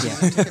to it.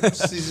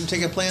 Season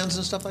ticket plans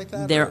and stuff like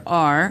that? There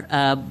are.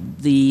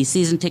 The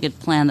season ticket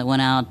plan that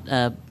went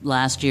out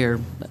last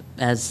year,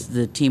 as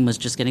the team was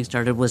just getting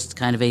started, was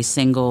kind of a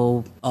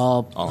single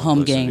all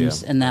home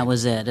games, and that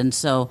was it. And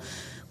so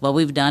what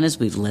we've done is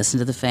we've listened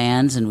to the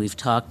fans and we've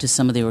talked to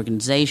some of the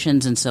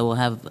organizations, and so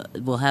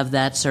we'll have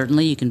that.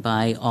 Certainly, you can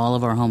buy all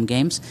of our home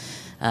games,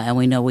 and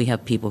we know we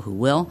have people who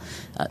will.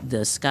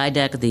 The Sky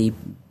Deck, the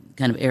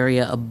kind of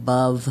area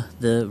above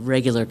the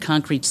regular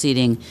concrete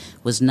seating,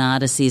 was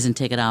not a season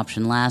ticket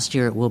option last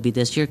year. It will be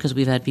this year because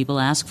we've had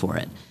people ask for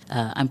it.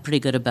 I'm pretty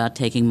good about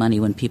taking money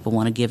when people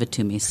want to give it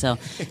to me, so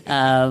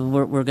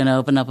we're going to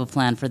open up a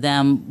plan for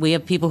them. We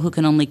have people who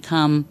can only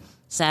come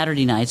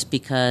Saturday nights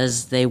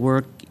because they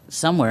work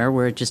somewhere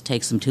where it just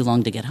takes them too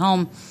long to get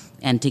home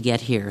and to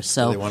get here.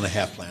 So they want a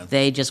half plan.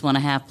 They just want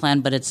a half plan,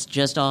 but it's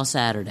just all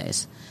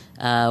Saturdays.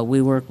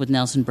 We work with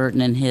Nelson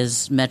Burton and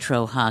his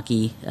Metro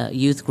Hockey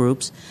youth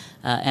groups,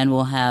 and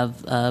we'll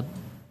have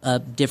a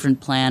different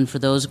plan for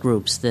those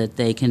groups that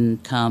they can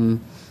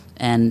come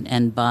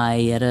and buy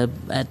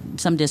at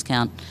some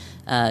discount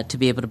to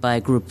be able to buy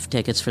group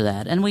tickets for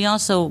that. And we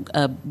also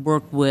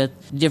work with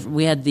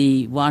we had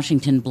the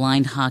Washington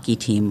Blind Hockey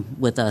team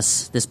with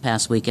us this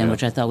past weekend,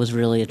 which I thought was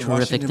really a terrific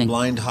Washington thing.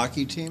 Blind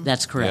Hockey team?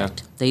 That's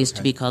correct. Yeah. They used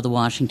to be called the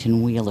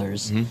Washington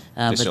Wheelers.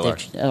 Mm-hmm. They still are.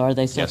 Are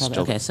they still yes, called?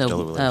 still, okay, so still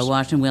the Wheelers.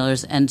 Washington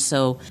Wheelers. And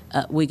so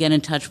we get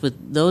in touch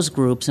with those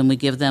groups and we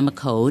give them a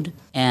code,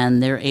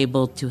 and they're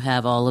able to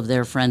have all of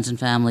their friends and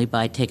family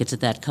buy tickets at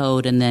that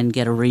code and then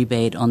get a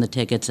rebate on the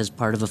tickets as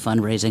part of a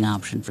fundraising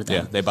option for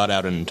them. Yeah, they bought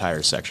out an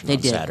entire section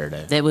on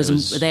Saturday.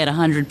 They had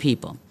 100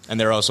 people. And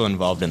they're also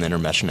involved in the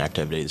intermission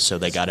activities. So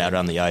they got out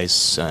on the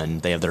ice,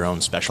 and they have their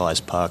own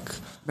specialized puck,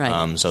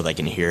 right. So they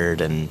can hear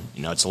it, and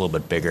it's a little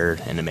bit bigger,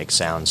 and it makes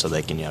sound, so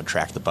they can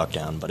track the puck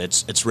down. But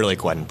it's really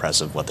quite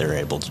impressive what they're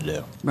able to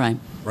do. Right.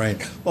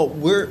 Right. Well,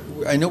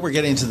 I know we're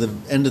getting to the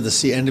end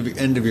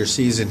of your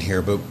season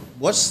here, but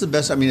what's the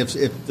best? I mean,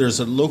 if there's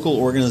a local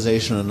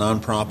organization, a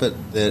nonprofit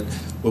that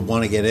would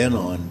want to get in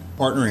on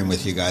partnering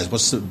with you guys,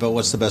 what's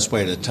the best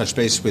way to touch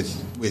base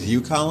with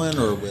you, Colin,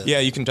 or with? Yeah,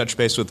 you can touch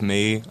base with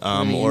me,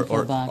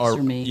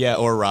 or me. Yeah,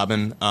 or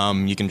Robin.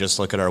 You can just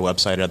look at our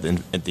website at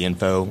the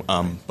info.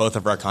 Both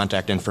of our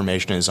contact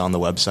information is on the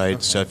website.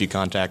 Okay. So if you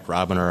contact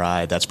Robin or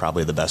I, that's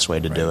probably the best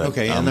way to do it.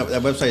 Okay, and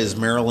that website is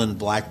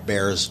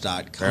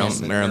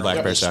MarylandBlackBears.com.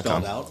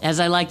 MarylandBlackBears.com. As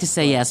I like to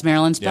say, yes,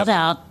 Maryland spelled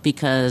out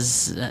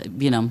because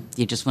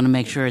you just want to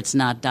make sure it's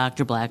not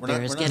Dr. Black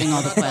Bears getting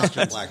all the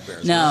questions. Black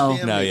Bears.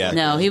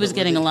 No, he was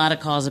getting a lot of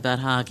calls about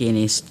hockey, and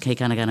he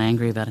kind of got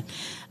angry about it.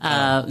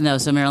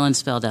 So Maryland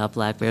spelled out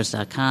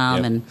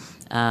blackbears.com, yep.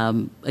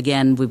 And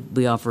again,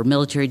 we offer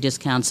military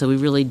discounts, so we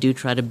really do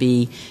try to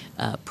be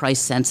price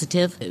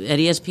sensitive. At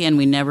ESPN,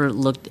 we never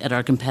looked at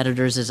our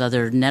competitors as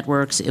other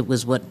networks. It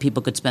was what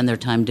people could spend their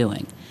time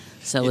doing.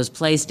 So it was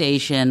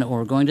PlayStation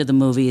or going to the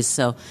movies.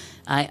 So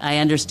I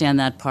understand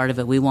that part of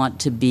it. We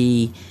want to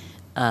be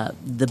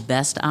the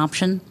best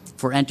option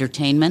for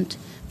entertainment,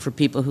 for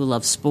people who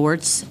love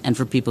sports, and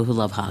for people who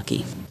love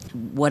hockey.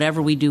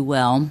 Whatever we do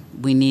well,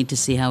 we need to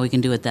see how we can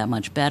do it that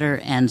much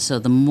better. And so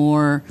the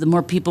more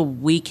people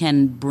we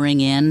can bring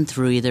in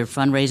through either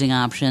fundraising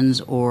options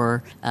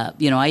or,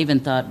 I even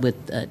thought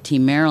with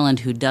Team Maryland,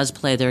 who does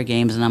play their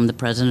games, and I'm the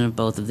president of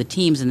both of the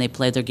teams, and they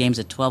play their games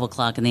at 12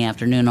 o'clock in the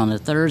afternoon on a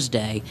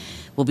Thursday,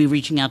 we'll be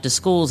reaching out to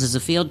schools as a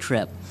field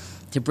trip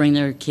to bring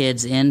their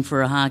kids in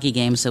for a hockey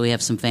game, so we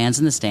have some fans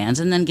in the stands,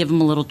 and then give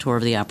them a little tour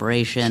of the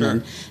operation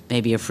and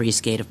maybe a free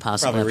skate if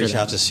possible. Probably reach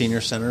out to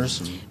senior centers.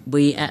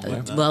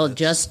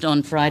 Just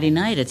on Friday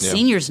night, it's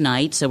seniors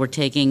night, so we're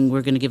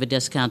going to give a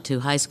discount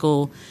to high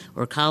school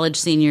or college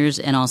seniors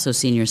and also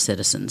senior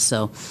citizens.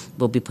 So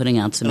we'll be putting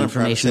out some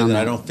information on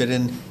that. I don't fit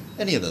in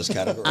any of those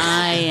categories.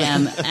 I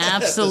am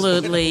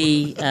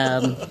absolutely.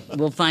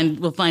 We'll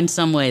find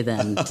some way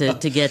then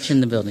to get you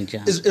in the building,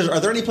 John.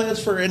 Are there any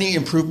plans for any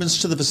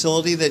improvements to the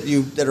facility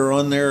that are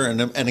on there?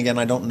 And again,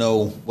 I don't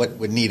know what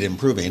would need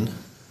improving.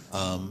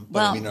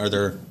 Are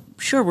there?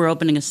 Sure, we're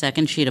opening a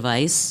second sheet of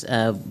ice,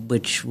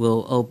 which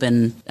will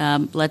open,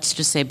 let's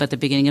just say, about the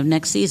beginning of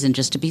next season,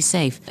 just to be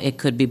safe. It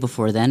could be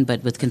before then,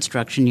 but with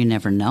construction, you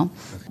never know.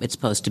 Okay. It's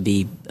supposed to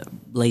be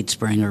late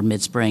spring or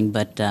mid-spring,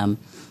 but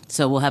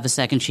so we'll have a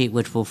second sheet,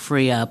 which will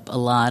free up a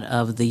lot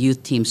of the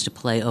youth teams to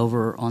play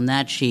over on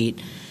that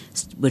sheet,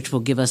 which will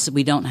give us,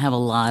 we don't have a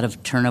lot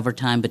of turnover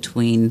time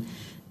between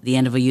the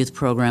end of a youth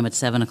program at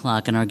 7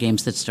 o'clock and our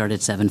games that start at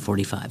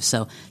 7:45.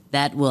 So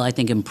that will, I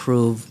think,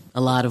 improve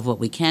a lot of what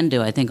we can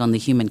do. I think on the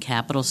human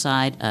capital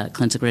side,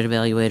 Clint's a great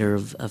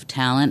evaluator of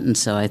talent, and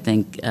so I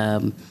think,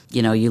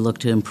 you look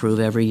to improve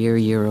every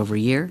year over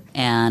year.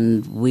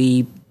 And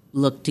we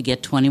look to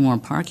get 20 more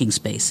parking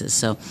spaces.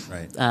 So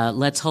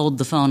let's hold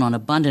the phone on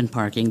abundant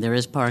parking. There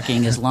is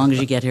parking as long as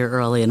you get here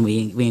early, and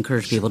we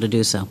encourage people to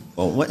do so.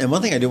 Well, and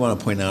one thing I do want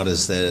to point out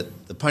is that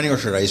the Piney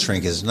Orchard Ice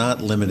Rink is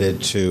not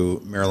limited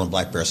to Maryland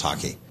Black Bears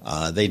hockey.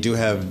 They do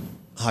have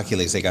hockey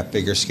leagues. They got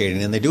figure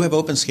skating, and they do have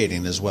open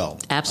skating as well.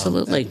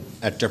 Absolutely.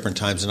 At different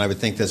times, and I would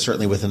think that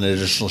certainly with an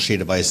additional sheet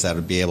of ice, that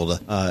would be able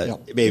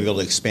to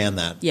expand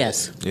that.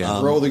 Yes.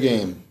 Grow the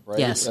game, right?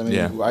 Yes. I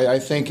mean, I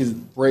think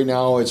right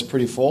now it's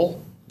pretty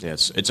full. Yeah,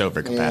 it's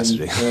over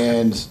capacity.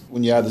 And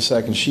when you add the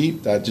second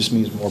sheet, that just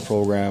means more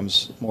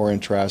programs, more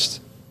interest,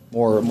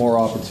 more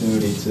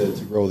opportunity to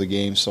grow the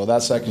game. So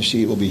that second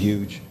sheet will be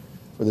huge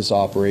for this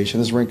operation.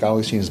 This rink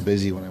always seems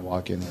busy when I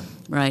walk in here.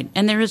 Right.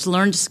 And there is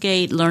learn to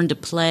skate, learn to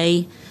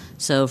play.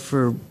 So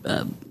for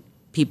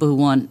people who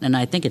want, and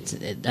I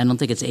don't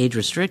think it's age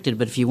restricted,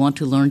 but if you want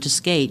to learn to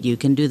skate, you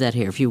can do that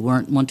here. If you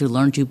want to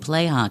learn to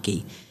play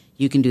hockey,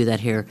 you can do that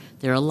here.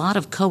 There are a lot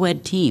of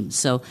co-ed teams.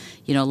 So,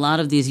 a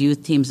lot of these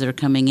youth teams that are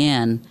coming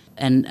in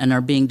and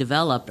are being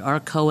developed are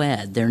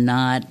co-ed. They're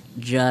not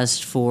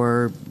just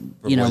for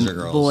boys or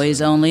girls.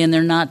 Boys only, and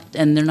they're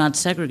not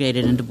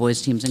segregated into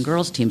boys teams and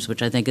girls teams,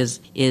 which I think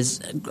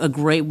is a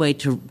great way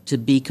to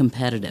be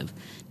competitive.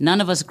 None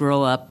of us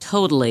grow up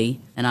totally,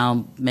 and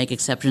I'll make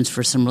exceptions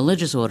for some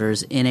religious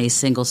orders, in a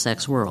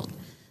single-sex world.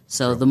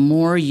 So the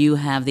more you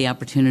have the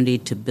opportunity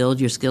to build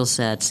your skill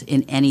sets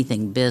in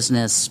anything,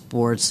 business,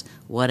 sports,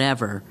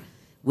 whatever,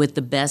 with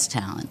the best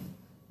talent,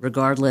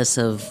 regardless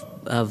of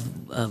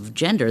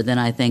gender, then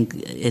I think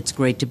it's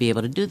great to be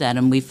able to do that.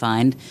 And we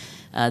find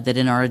that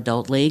in our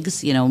adult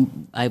leagues,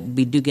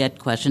 we do get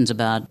questions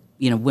about,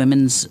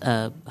 women's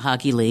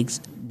hockey leagues.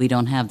 We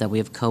don't have that. We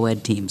have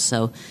co-ed teams.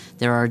 So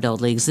there are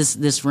adult leagues.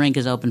 This rink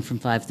is open from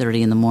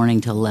 5:30 in the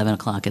morning till 11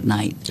 o'clock at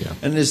night. Yeah.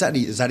 And is that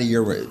a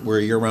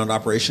year-round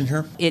operation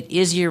here? It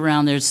is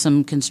year-round. There's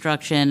some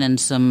construction and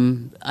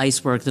some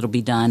ice work that'll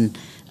be done.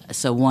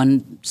 So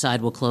one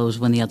side will close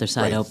when the other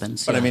side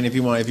opens. But I mean, if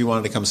you wanted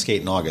to come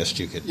skate in August,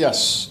 you could.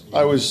 Yes,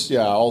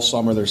 all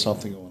summer there's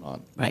something going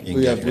on. Right.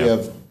 We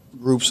have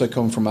groups that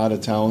come from out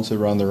of town to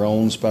run their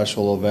own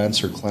special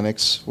events or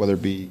clinics, whether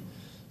it be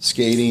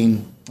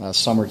skating,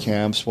 summer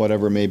camps,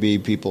 whatever it may be.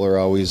 People are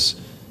always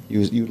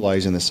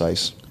utilizing this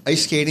ice.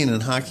 Ice skating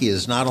and hockey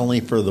is not only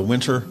for the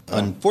winter.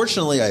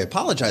 Unfortunately, I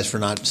apologize for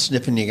not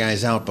sniffing you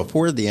guys out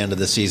before the end of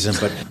the season,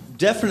 but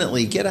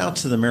definitely get out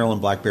to the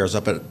Maryland Black Bears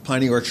up at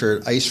Piney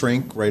Orchard Ice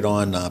Rink right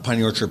on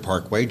Piney Orchard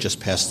Parkway, just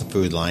past the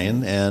Food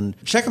Lion. And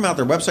check them out.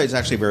 Their website is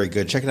actually very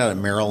good. Check it out at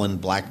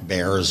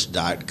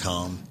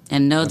MarylandBlackBears.com.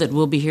 And know that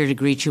we'll be here to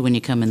greet you when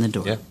you come in the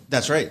door. Yeah.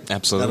 That's right.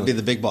 Absolutely. That'll be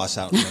the big boss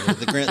out there.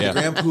 The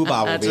Grand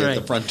Poobah will be at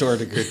the front door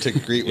to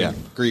greet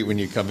when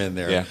you come in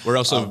there. Yeah. We're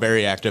also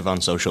very active on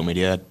social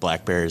media at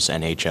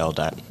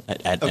BlackBearsNHL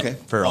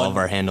for all of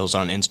our handles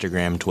on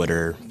Instagram,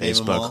 Twitter,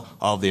 Facebook,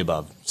 all of the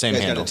above. Same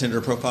handle. Got a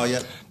Tinder profile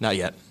yet? Not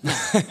yet.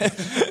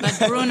 But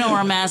Bruno,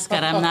 our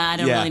mascot, I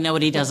don't really know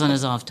what he does on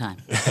his off time.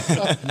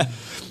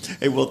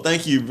 Hey, well,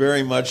 thank you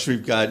very much.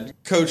 We've got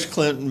Coach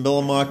Clinton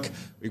Millimuck.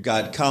 We've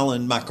got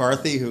Colin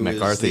McCarthy, who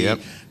is the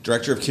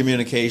Director of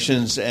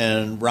Communications,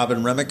 and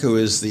Robin Remick, who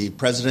is the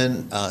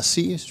President.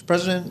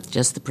 President?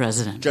 Just the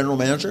President. General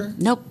Manager?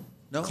 Nope.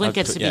 No? Clint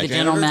gets to be the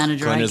general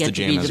manager. Clint I is get the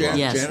to be the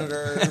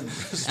janitor.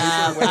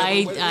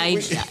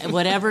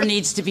 Whatever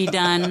needs to be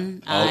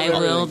done, I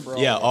will.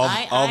 Yeah,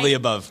 all the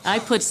above. I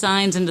put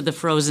signs into the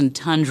frozen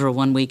tundra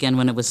one weekend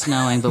when it was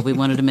snowing, but we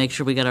wanted to make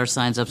sure we got our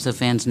signs up so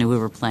fans knew we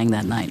were playing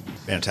that night.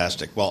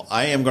 Fantastic. Well,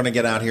 I am going to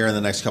get out here in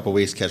the next couple of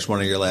weeks, catch one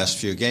of your last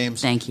few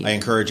games. Thank you. I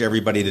encourage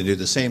everybody to do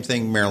the same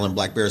thing, Maryland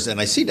Black Bears. And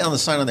I see down the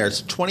sign on there,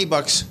 it's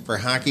 $20 for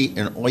hockey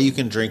and all you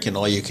can drink and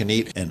all you can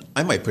eat. And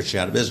I might put you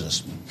out of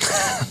business.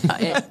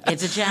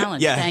 It's a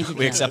challenge. Yeah, Thank you,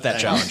 we accept that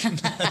challenge.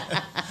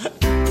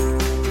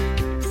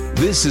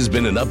 This has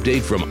been an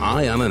update from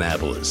Eye on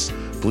Annapolis.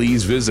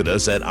 Please visit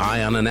us at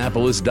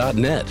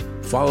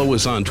eyeonannapolis.net. Follow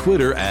us on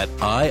Twitter at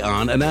Eye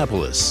on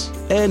Annapolis.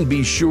 And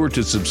be sure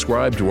to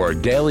subscribe to our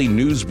daily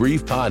news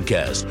brief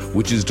podcast,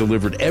 which is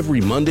delivered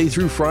every Monday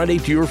through Friday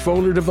to your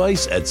phone or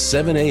device at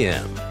 7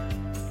 a.m.